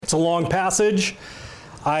It's a long passage.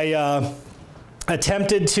 I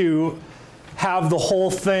attempted to have the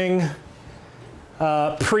whole thing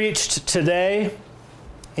preached today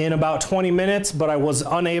in about 20 minutes, but I was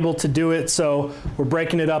unable to do it, so we're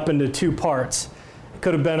breaking it up into two parts. It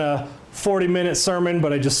could have been a 40-minute sermon,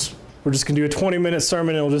 but we're just going to do a 20-minute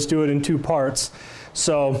sermon, and we'll just do it in two parts.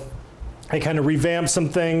 So I kind of revamped some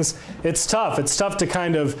things. It's tough. It's tough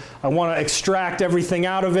to I want to extract everything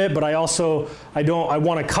out of it, but I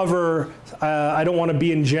want to cover, I don't want to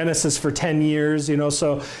be in Genesis for 10 years,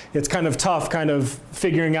 so it's kind of tough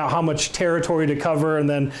figuring out how much territory to cover, and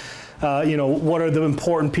then, what are the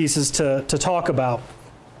important pieces to talk about.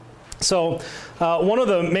 So one of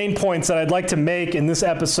the main points that I'd like to make in this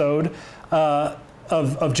episode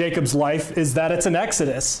of Jacob's life is that it's an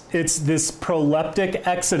exodus. It's this proleptic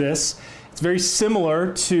exodus. It's very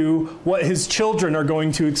similar to what his children are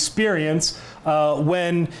going to experience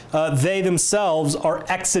when they themselves are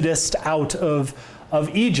exodused out of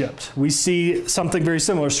Egypt. We see something very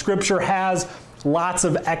similar. Scripture has lots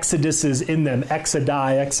of exoduses in them.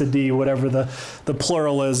 Exodi, whatever the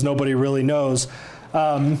plural is, nobody really knows.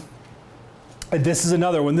 This is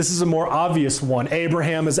another one. This is a more obvious one.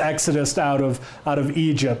 Abraham is exodused out of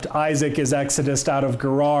Egypt. Isaac is exodused out of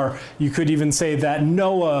Gerar. You could even say that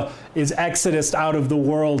Noah is exodused out of the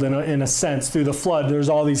world in a sense through the flood. There's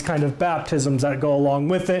all these kind of baptisms that go along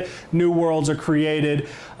with it. New worlds are created.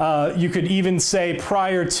 You could even say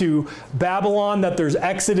prior to Babylon that there's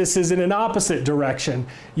exoduses in an opposite direction.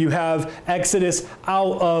 You have exodus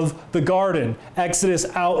out of the garden, exodus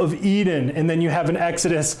out of Eden, and then you have an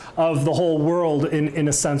exodus of the whole world in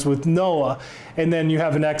a sense with Noah. And then you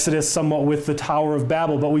have an exodus somewhat with the Tower of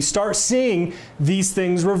Babel. But we start seeing these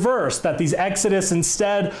things reverse, that these exodus,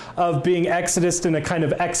 instead of being exodus in a kind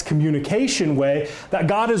of excommunication way, that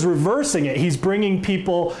God is reversing it. He's bringing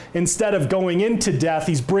people, instead of going into death,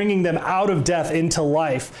 he's bringing them out of death into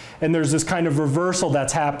life. And there's this kind of reversal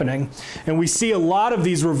that's happening. And we see a lot of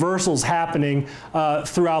these reversals happening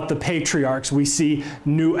throughout the patriarchs. We see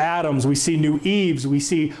new Adams, we see new Eves, we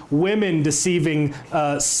see women deceiving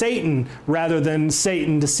Satan rather than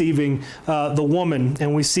Satan deceiving the woman,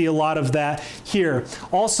 and we see a lot of that here.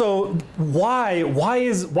 Also, why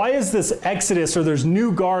is this exodus, or there's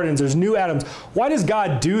new gardens, there's new Adams? Why does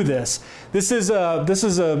God do this? This is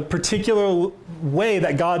a particular way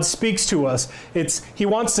that God speaks to us. He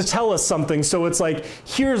wants to tell us something, so it's like,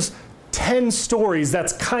 here's 10 stories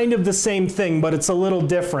that's kind of the same thing, but it's a little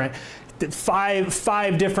different.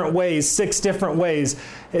 Five different ways, 6 different ways,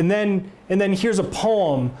 and then here's a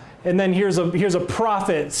poem, and then here's a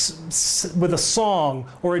prophet with a song,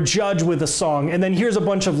 or a judge with a song, and then here's a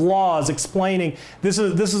bunch of laws explaining. This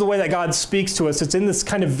is the way that God speaks to us. It's in this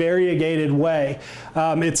kind of variegated way.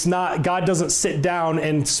 It's not, God doesn't sit down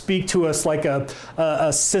and speak to us like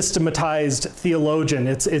a systematized theologian.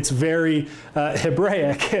 It's very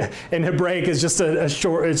Hebraic, and Hebraic is just it's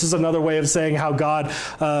just another way of saying how God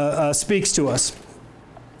speaks to us.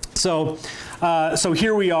 So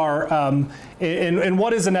here we are. And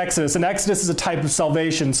what is an exodus? An exodus is a type of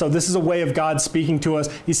salvation. So this is a way of God speaking to us.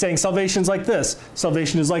 He's saying salvation's like this.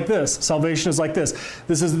 Salvation is like this. Salvation is like this.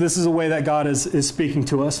 This is a way that God is speaking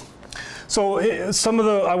to us. So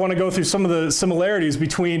I want to go through some of the similarities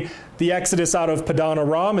between the exodus out of Padan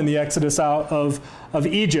Aram and the exodus out of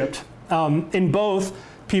Egypt. In both,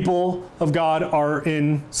 people of God are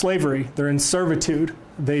in slavery. They're in servitude.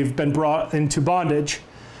 They've been brought into bondage.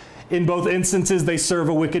 In both instances, they serve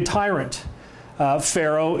a wicked tyrant.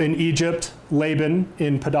 Pharaoh in Egypt, Laban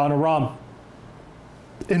in Padan Aram.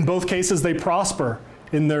 In both cases, they prosper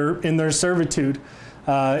in their servitude.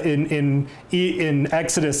 In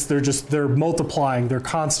Exodus, they're multiplying. They're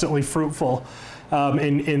constantly fruitful,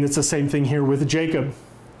 and it's the same thing here with Jacob.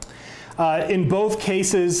 In both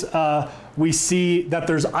cases, we see that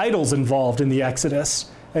there's idols involved in the Exodus.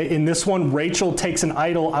 In this one, Rachel takes an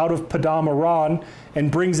idol out of Padan Aram and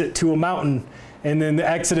brings it to a mountain. And then the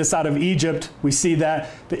Exodus out of Egypt, we see that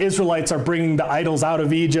the Israelites are bringing the idols out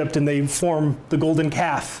of Egypt, and they form the golden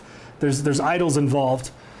calf. There's idols involved.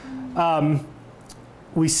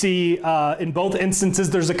 We see in both instances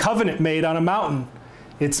there's a covenant made on a mountain.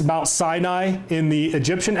 It's Mount Sinai in the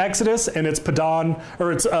Egyptian Exodus, and it's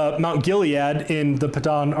Mount Gilead in the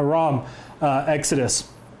Padan Aram Exodus.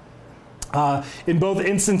 In both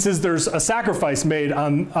instances, there's a sacrifice made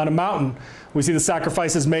on a mountain. We see the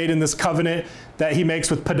sacrifices made in this covenant that he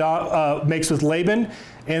makes with Laban,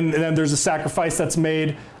 and then there's a sacrifice that's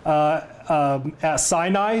made at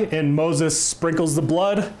Sinai, and Moses sprinkles the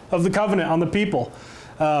blood of the covenant on the people.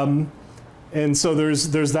 And so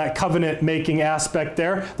there's that covenant making aspect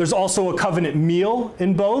there. There's also a covenant meal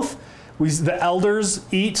in both. the elders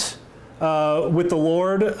eat with the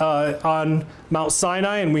Lord on Mount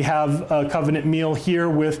Sinai, and we have a covenant meal here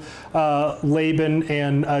with Laban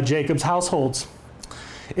and Jacob's households.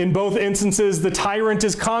 In both instances, the tyrant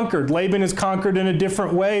is conquered. Laban is conquered in a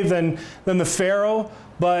different way than the Pharaoh,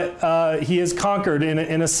 but he is conquered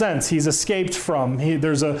in a sense. He's escaped from.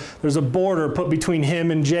 There's a border put between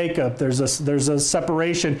him and Jacob. There's a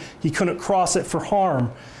separation. He couldn't cross it for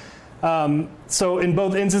harm. So in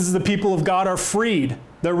both instances, the people of God are freed.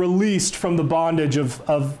 They're released from the bondage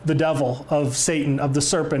of the devil, of Satan, of the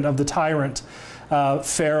serpent, of the tyrant,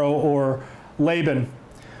 Pharaoh or Laban.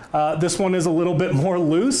 This one is a little bit more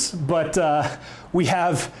loose, but we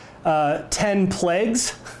have 10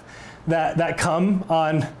 plagues that come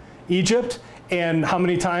on Egypt. And how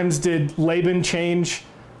many times did Laban change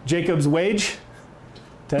Jacob's wage?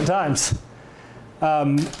 10 times.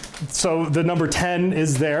 So the number 10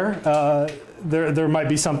 is there. There might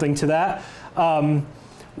be something to that.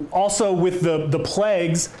 Also with the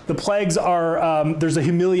plagues are, there's a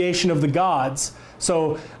humiliation of the gods.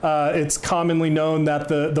 So it's commonly known that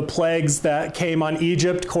the plagues that came on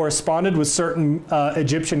Egypt corresponded with certain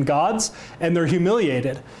Egyptian gods, and they're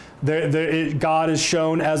humiliated. God is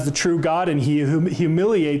shown as the true God, and he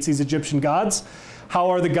humiliates these Egyptian gods.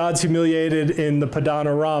 How are the gods humiliated in the Padan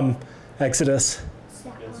Aram Exodus?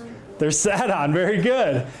 They're sat on. Very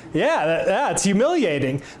good. Yeah, it's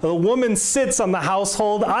humiliating. The woman sits on the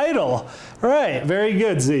household idol. Right. Very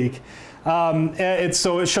good, Zeke.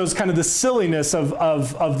 So it shows kind of the silliness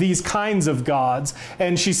of these kinds of gods.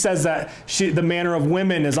 And she says that the manner of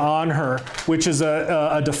women is on her, which is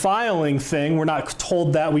a defiling thing. We're not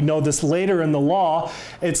told that. We know this later in the law.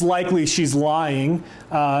 It's likely she's lying.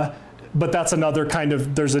 But that's another kind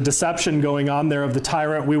of, there's a deception going on there of the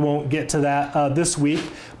tyrant. We won't get to that this week.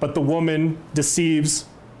 But the woman deceives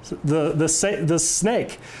the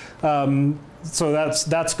snake. So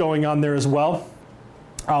that's going on there as well.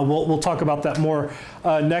 We'll talk about that more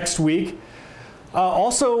next week.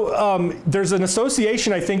 Also, there's an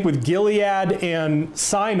association, I think, with Gilead and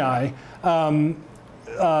Sinai. Paul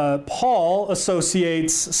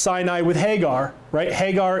associates Sinai with Hagar, right?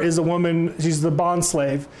 Hagar is a woman, she's the bond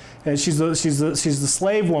slave, and she's the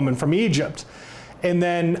slave woman from Egypt. And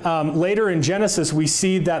then later in Genesis, we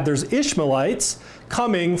see that there's Ishmaelites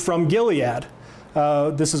coming from Gilead.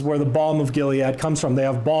 This is where the balm of Gilead comes from. They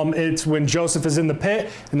have balm. It's when Joseph is in the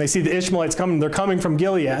pit and they see the Ishmaelites coming. They're coming from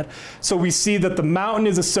Gilead. So we see that the mountain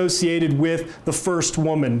is associated with the first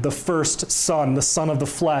woman, the first son, the son of the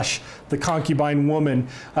flesh, the concubine woman.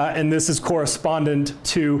 And this is correspondent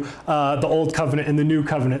to the Old Covenant and the New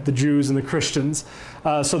Covenant, the Jews and the Christians.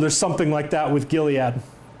 So there's something like that with Gilead.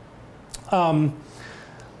 We've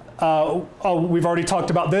already talked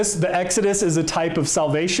about this. The Exodus is a type of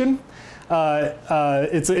salvation. The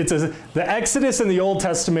Exodus in the Old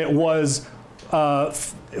Testament was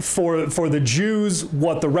for the Jews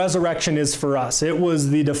what the resurrection is for us. It was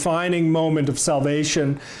the defining moment of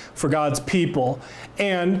salvation for God's people.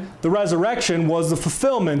 And the resurrection was the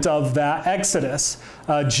fulfillment of that Exodus.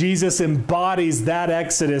 Jesus embodies that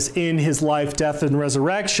Exodus in his life, death, and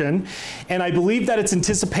resurrection. And I believe that it's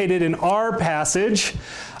anticipated in our passage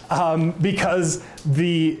because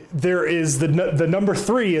there is the number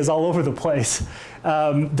 3 is all over the place.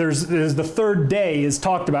 There's the third day is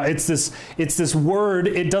talked about. It's this word.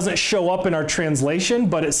 It doesn't show up in our translation,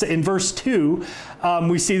 but it's in verse 2.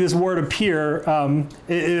 We see this word appear.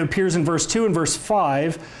 It appears in verse 2 and verse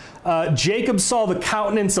 5. Jacob saw the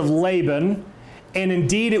countenance of Laban, and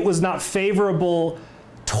indeed it was not favorable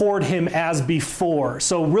toward him as before.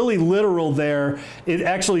 So really literal there, it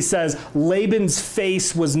actually says Laban's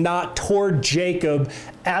face was not toward Jacob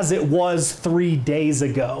as it was 3 days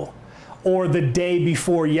ago, or the day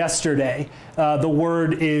before yesterday. The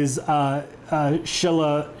word is shilashom,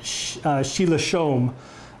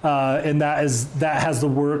 and that has the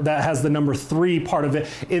word, that has the number 3 part of it.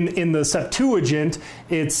 In the Septuagint,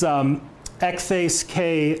 it's ekthes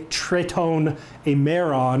ke treton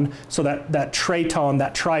emeron, so that traton,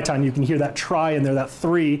 that triton, you can hear that tri in there, that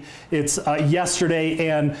 3, it's yesterday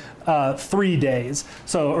and 3 days,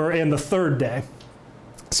 and the third day.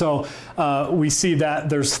 So we see that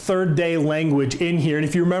there's third day language in here. And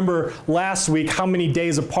if you remember last week, how many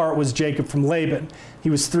days apart was Jacob from Laban? He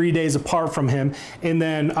was 3 days apart from him. And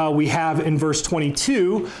then we have in verse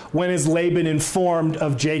 22, when is Laban informed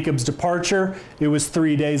of Jacob's departure? It was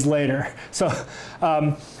 3 days later. So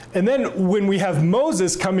And then when we have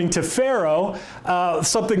Moses coming to Pharaoh,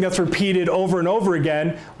 something that's repeated over and over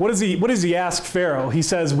again, what does he ask Pharaoh? He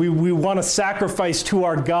says, we want to sacrifice to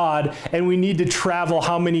our God, and we need to travel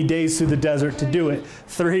how many days through the desert to do it?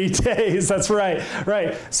 3 days, that's right.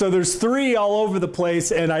 So there's 3 all over the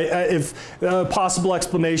place, and if a possible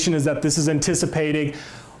explanation is that this is anticipating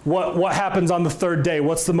what happens on the 3rd day.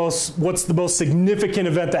 What's the most significant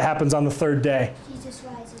event that happens on the 3rd day?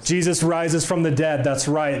 Jesus rises from the dead. That's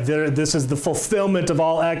right. This is the fulfillment of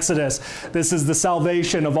all Exodus. This is the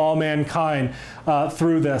salvation of all mankind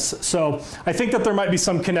through this. So I think that there might be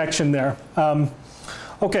some connection there.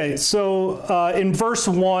 Okay, so in verse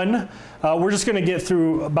 1, we're just going to get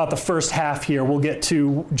through about the first half here. We'll get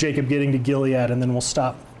to Jacob getting to Gilead, and then we'll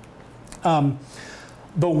stop.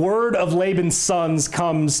 The word of Laban's sons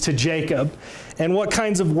comes to Jacob. And what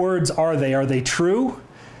kinds of words are they? Are they true?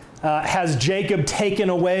 Has Jacob taken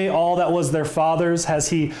away all that was their father's? Has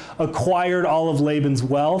he acquired all of Laban's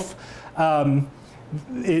wealth?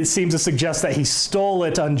 It seems to suggest that he stole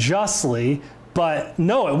it unjustly, but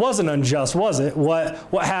no, it wasn't unjust, was it?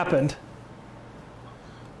 What happened?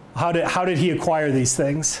 How did he acquire these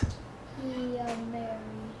things? He married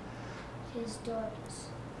his daughters.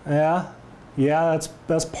 Yeah,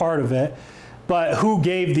 that's part of it. But who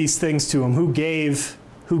gave these things to him? Who gave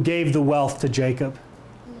the wealth to Jacob?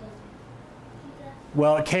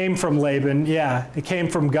 Well, it came from Laban. Yeah, it came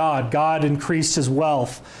from God. God increased his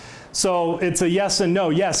wealth. So it's a yes and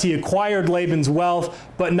no. Yes, he acquired Laban's wealth,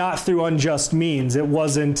 but not through unjust means. It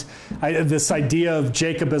wasn't this idea of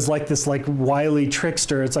Jacob as this wily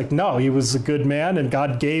trickster. It's like, no, he was a good man, and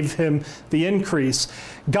God gave him the increase.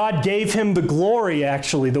 God gave him the glory,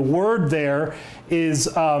 actually. The word there is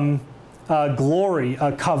glory,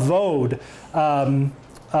 kavod.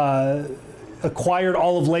 Acquired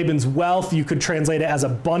all of Laban's wealth. You could translate it as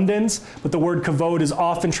abundance, but the word kavod is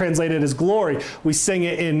often translated as glory. We sing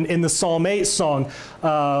it in the Psalm 8 song.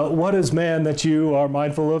 What is man that you are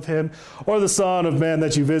mindful of him, or the son of man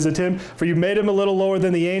that you visit him? For you made him a little lower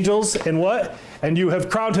than the angels, and what? And you have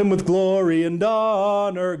crowned him with glory and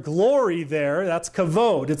honor. Glory there, that's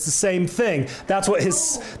kavod. It's the same thing. That's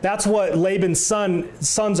what Laban's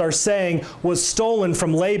sons are saying was stolen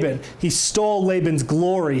from Laban. He stole Laban's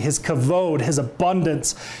glory, his kavod, his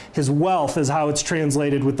abundance, his wealth is how it's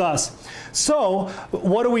translated with us. So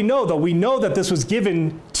what do we know, though? We know that this was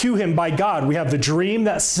given to him by God. We have the dream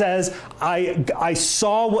that says, I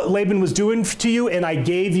saw what Laban was doing to you, and I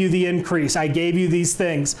gave you the increase. I gave you these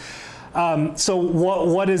things. So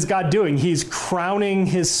what is God doing? He's crowning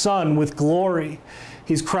his son with glory.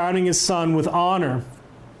 He's crowning his son with honor.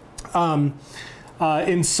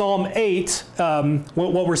 In Psalm 8,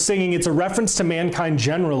 what we're singing, it's a reference to mankind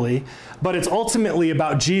generally, but it's ultimately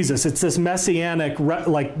about Jesus. It's this messianic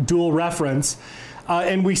dual reference.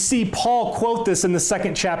 And we see Paul quote this in the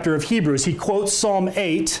 2nd chapter of Hebrews. He quotes Psalm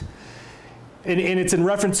 8, and it's in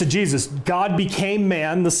reference to Jesus. God became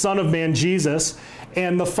man, the Son of Man, Jesus,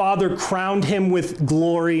 and the Father crowned him with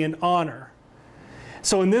glory and honor.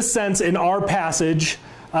 So in this sense, in our passage,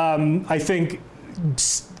 I think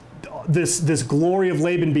this glory of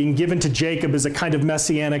Laban being given to Jacob is a kind of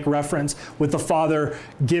messianic reference, with the Father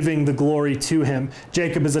giving the glory to him.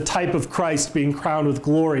 Jacob is a type of Christ being crowned with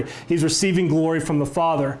glory. He's receiving glory from the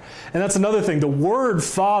Father. And that's another thing. The word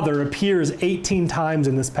Father appears 18 times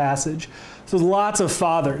in this passage. So there's lots of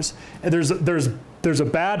fathers. And there's a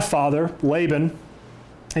bad father, Laban,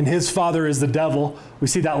 and his father is the devil. We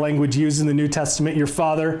see that language used in the New Testament. Your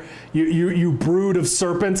father, you brood of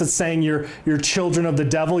serpents. It's saying you're children of the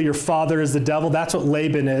devil. Your father is the devil. That's what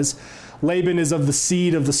Laban is. Laban is of the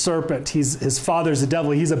seed of the serpent. His father's the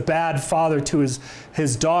devil. He's a bad father to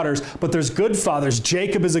his daughters. But there's good fathers.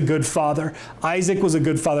 Jacob is a good father. Isaac was a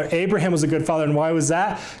good father. Abraham was a good father. And why was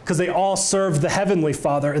that? Because they all served the heavenly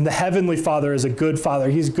Father. And the heavenly Father is a good father.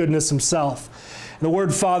 He's goodness himself. And the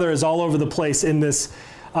word father is all over the place in this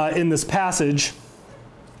passage.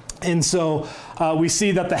 And so we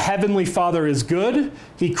see that the heavenly Father is good.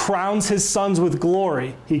 He crowns his sons with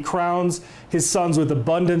glory. He crowns his sons with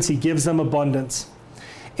abundance. He gives them abundance.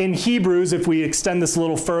 In Hebrews, if we extend this a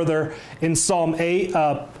little further, in Psalm 8,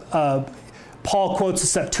 Paul quotes the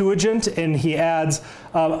Septuagint, and he adds,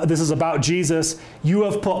 this is about Jesus, you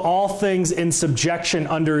have put all things in subjection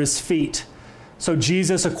under his feet. So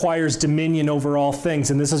Jesus acquires dominion over all things,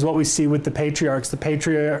 and this is what we see with the patriarchs. The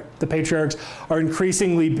patriarchs are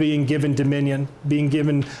increasingly being given dominion, being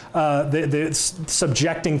given,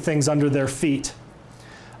 subjecting things under their feet.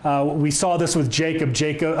 We saw this with Jacob.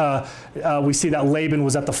 We see that Laban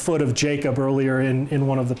was at the foot of Jacob earlier in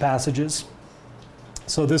one of the passages.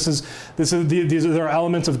 So these are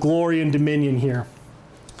elements of glory and dominion here.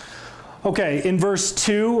 Okay, in verse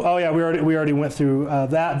 2, oh yeah, we already went through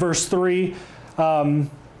that. Verse 3, the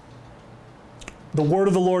word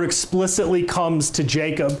of the Lord explicitly comes to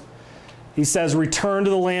Jacob. He says, return to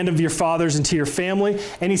the land of your fathers and to your family.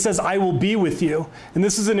 And he says, I will be with you. And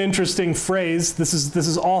this is an interesting phrase. This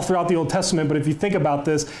is all throughout the Old Testament. But if you think about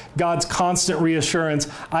this, God's constant reassurance,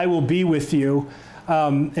 I will be with you.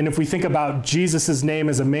 And if we think about Jesus' name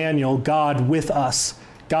as Emmanuel, God with us.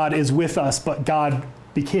 God is with us, but God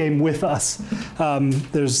became with us.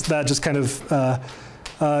 That just kind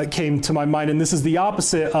of came to my mind. And this is the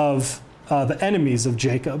opposite of the enemies of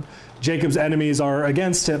Jacob. Jacob's enemies are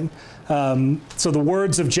against him. So the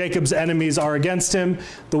words of Jacob's enemies are against him.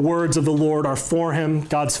 The words of the Lord are for him.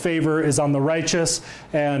 God's favor is on the righteous,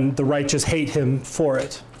 and the righteous hate him for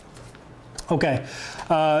it. Okay,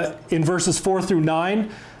 in verses 4 through 9,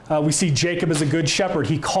 we see Jacob as a good shepherd.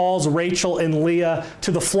 He calls Rachel and Leah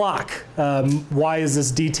to the flock. Why is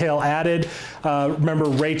this detail added? Remember,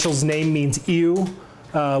 Rachel's name means ewe,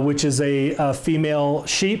 which is a female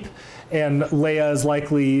sheep. And Leah is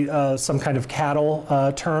likely some kind of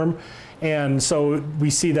cattle term. And so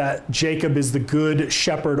we see that Jacob is the good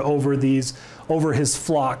shepherd over his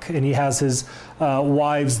flock, and he has his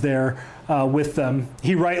wives there with them.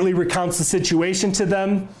 He rightly recounts the situation to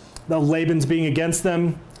them. Laban's being against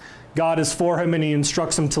them. God is for him, and he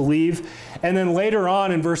instructs him to leave. And then later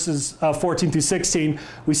on in verses 14 through 16,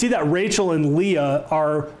 we see that Rachel and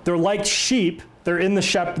Leah they're like sheep. They're in the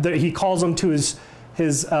shepherd. He calls them to his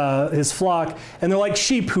flock, and they're like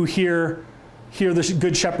sheep who hear the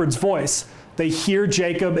good shepherd's voice. They hear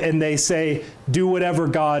Jacob and they say, do whatever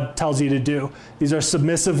God tells you to do. These are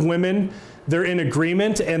submissive women. They're in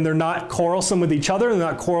agreement, and they're not quarrelsome with each other.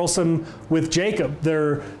 They're not quarrelsome with Jacob.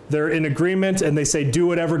 They're in agreement, and they say, do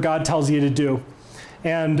whatever God tells you to do.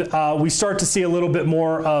 And we start to see a little bit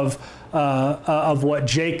more of what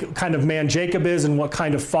kind of man Jacob is and what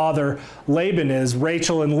kind of father Laban is.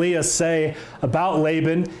 Rachel and Leah say about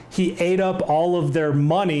Laban, he ate up all of their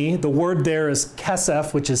money. The word there is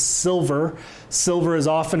kesef, which is silver. Silver is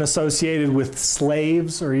often associated with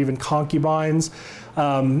slaves or even concubines.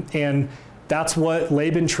 And that's what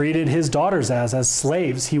Laban treated his daughters as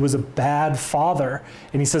slaves. He was a bad father.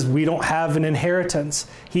 And he says, we don't have an inheritance.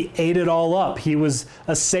 He ate it all up. He was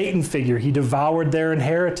a Satan figure. He devoured their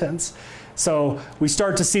inheritance. So we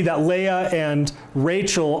start to see that Leah and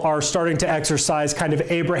Rachel are starting to exercise kind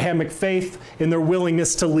of Abrahamic faith in their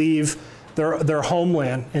willingness to leave their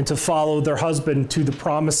homeland and to follow their husband to the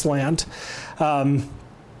promised land.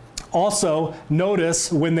 Also,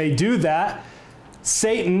 notice when they do that,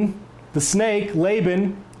 Satan, the snake,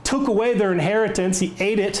 Laban, took away their inheritance. He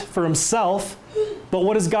ate it for himself. But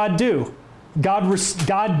what does God do? God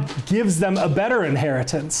gives them a better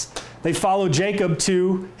inheritance. They follow Jacob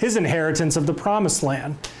to his inheritance of the promised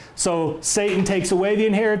land. So Satan takes away the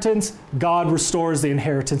inheritance. God restores the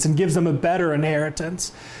inheritance and gives them a better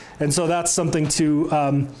inheritance. And so that's something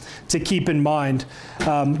to keep in mind.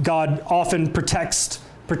 God often protects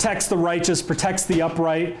the righteous, protects the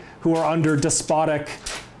upright who are under despotic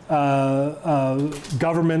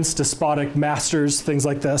governments, despotic masters, things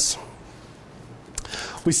like this.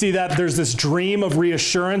 We see that there's this dream of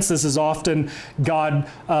reassurance. This is often God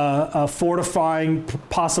fortifying,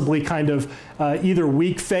 possibly kind of either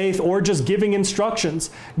weak faith or just giving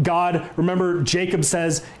instructions. God, remember, Jacob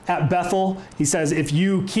says at Bethel, he says, if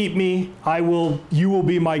you keep me, you will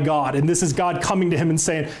be my God. And this is God coming to him and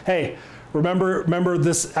saying, hey, remember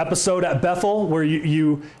this episode at Bethel where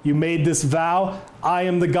you made this vow? I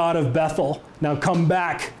am the God of Bethel. Now come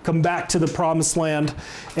back to the promised land.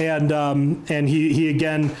 And he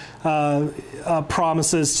again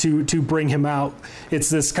promises to bring him out. It's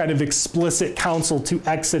this kind of explicit counsel to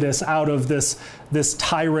exodus out of this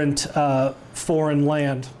tyrant foreign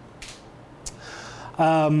land.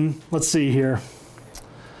 Let's see here.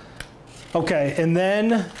 Okay, and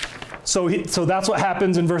then So that's what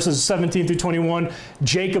happens in verses 17 through 21.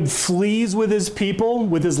 Jacob flees with his people,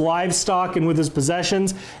 with his livestock, and with his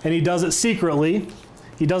possessions, and he does it secretly.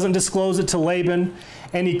 He doesn't disclose it to Laban,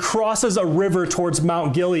 and he crosses a river towards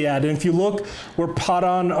Mount Gilead. And if you look where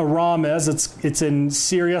Padan Aram is, it's in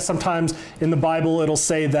Syria. Sometimes in the Bible it'll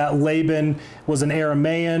say that Laban was an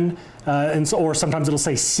Aramean, or sometimes it'll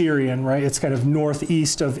say Syrian, right? It's kind of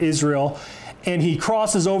northeast of Israel. And he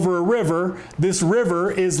crosses over a river. This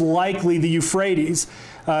river is likely the Euphrates.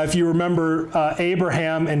 If you remember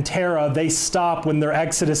Abraham and Terah, they stop when they're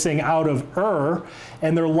exodusing out of Ur,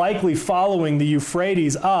 and they're likely following the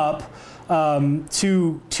Euphrates up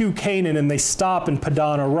to Canaan, and they stop in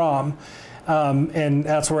Padan Aram. And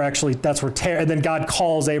that's where and then God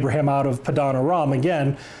calls Abraham out of Padan Aram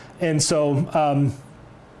again. And so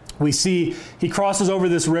we see he crosses over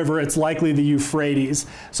this river. It's likely the Euphrates.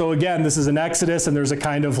 So again, this is an exodus, and there's a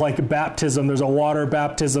kind of like a baptism. There's a water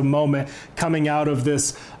baptism moment coming out of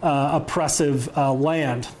this oppressive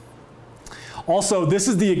land. Also, this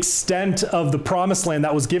is the extent of the promised land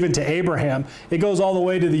that was given to Abraham. It goes all the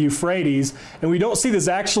way to the Euphrates, and we don't see this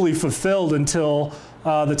actually fulfilled until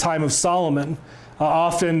the time of Solomon.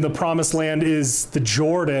 Often the promised land is the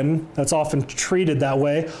Jordan. That's often treated that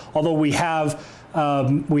way, although we have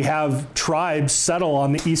tribes settle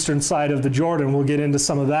on the eastern side of the Jordan. We'll get into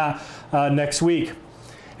some of that next week.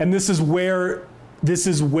 And this is where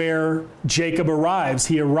Jacob arrives.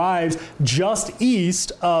 He arrives just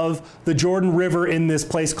east of the Jordan River in this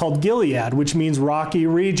place called Gilead, which means rocky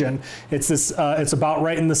region. It's about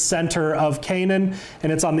right in the center of Canaan,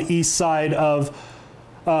 and it's on the east side of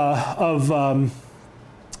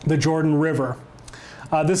the Jordan River.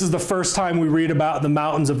 This is the first time we read about the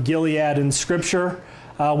mountains of Gilead in Scripture.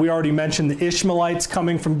 We already mentioned the Ishmaelites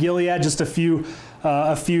coming from Gilead. Just a few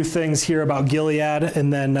things here about Gilead,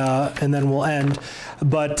 and then we'll end.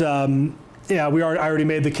 But I already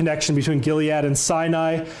made the connection between Gilead and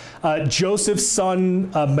Sinai. Joseph's son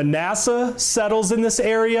Manasseh settles in this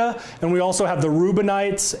area, and we also have the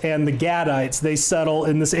Reubenites and the Gadites. They settle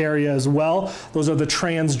in this area as well. Those are the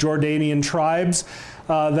Transjordanian tribes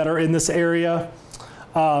that are in this area.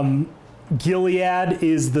 Gilead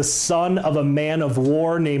is the son of a man of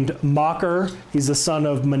war named Machir. He's the son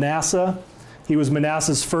of Manasseh. He was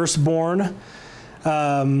Manasseh's firstborn.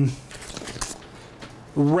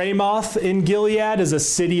 Ramoth in Gilead is a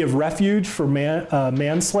city of refuge for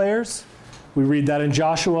manslayers. We read that in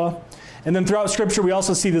Joshua. And then throughout Scripture, we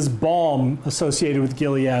also see this balm associated with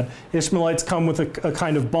Gilead. Ishmaelites come with a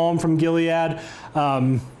kind of balm from Gilead.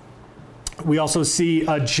 We also see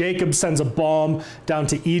Jacob sends a balm down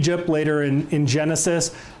to Egypt later in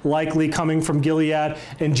Genesis, likely coming from Gilead.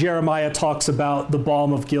 And Jeremiah talks about the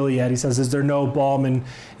balm of Gilead. He says, is there no balm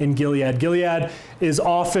in Gilead? Gilead is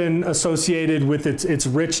often associated with its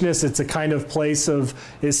richness. It's a kind of place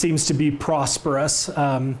it seems to be prosperous.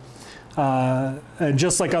 And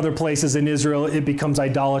just like other places in Israel, it becomes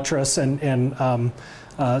idolatrous and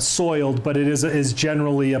soiled, but it is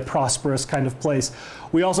generally a prosperous kind of place.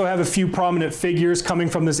 We also have a few prominent figures coming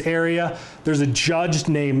from this area. There's a judge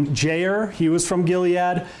named Jair. He was from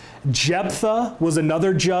Gilead. Jephthah was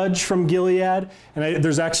another judge from Gilead. And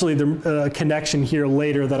there's actually a connection here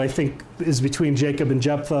later that I think is between Jacob and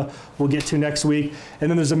Jephthah. We'll get to next week. And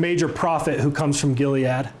then there's a major prophet who comes from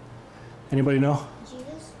Gilead. Anybody know?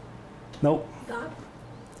 Jesus? Nope. God?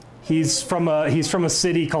 He's from a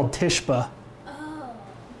city called Tishba. Oh.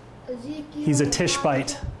 Ezekiel. He's a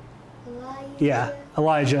Tishbite. Elijah. Yeah,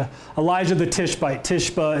 Elijah the Tishbite.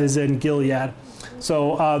 Tishba is in Gilead.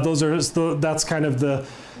 So that's kind of the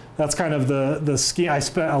scheme. I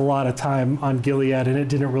spent a lot of time on Gilead, and it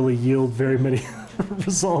didn't really yield very many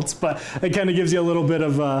results, but it kind of gives you a little bit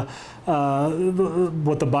of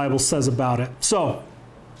what the Bible says about it. So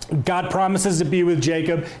God promises to be with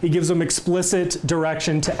Jacob. He gives him explicit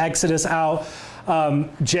direction to Exodus out.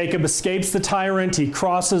 Jacob escapes the tyrant. He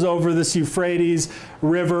crosses over this Euphrates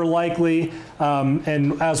River likely.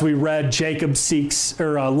 And as we read, Laban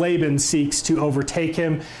seeks to overtake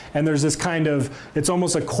him. And there's this kind of, it's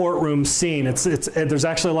almost a courtroom scene. There's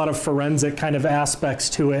actually a lot of forensic kind of aspects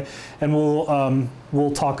to it. And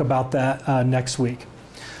we'll talk about that next week.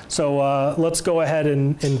 So let's go ahead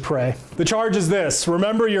and pray. The charge is this: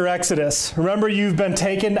 remember your exodus. Remember you've been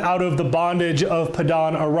taken out of the bondage of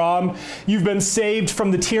Padan Aram. You've been saved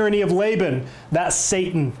from the tyranny of Laban, that's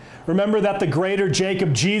Satan. Remember that the greater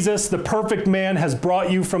Jacob, Jesus, the perfect man, has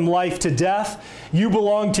brought you from life to death. You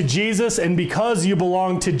belong to Jesus, and because you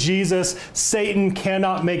belong to Jesus, Satan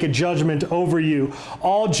cannot make a judgment over you.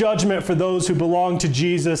 All judgment for those who belong to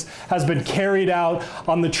Jesus has been carried out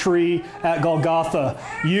on the tree at Golgotha.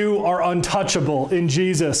 You are untouchable in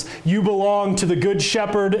Jesus. You belong to the good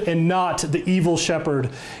shepherd and not the evil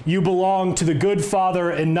shepherd. You belong to the good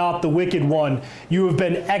Father and not the wicked one. You have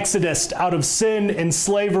been exodused out of sin and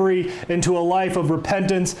slavery into a life of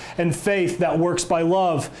repentance and faith that works by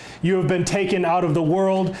love. You have been taken out of the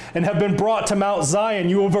world and have been brought to Mount Zion.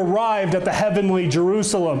 You have arrived at the heavenly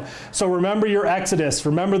Jerusalem. So remember your exodus.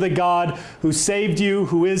 Remember the God who saved you,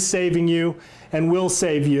 who is saving you, and will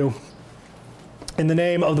save you. In the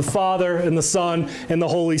name of the Father, and the Son, and the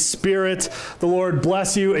Holy Spirit, the Lord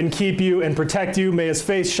bless you and keep you and protect you. May his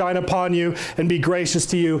face shine upon you and be gracious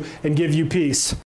to you and give you peace.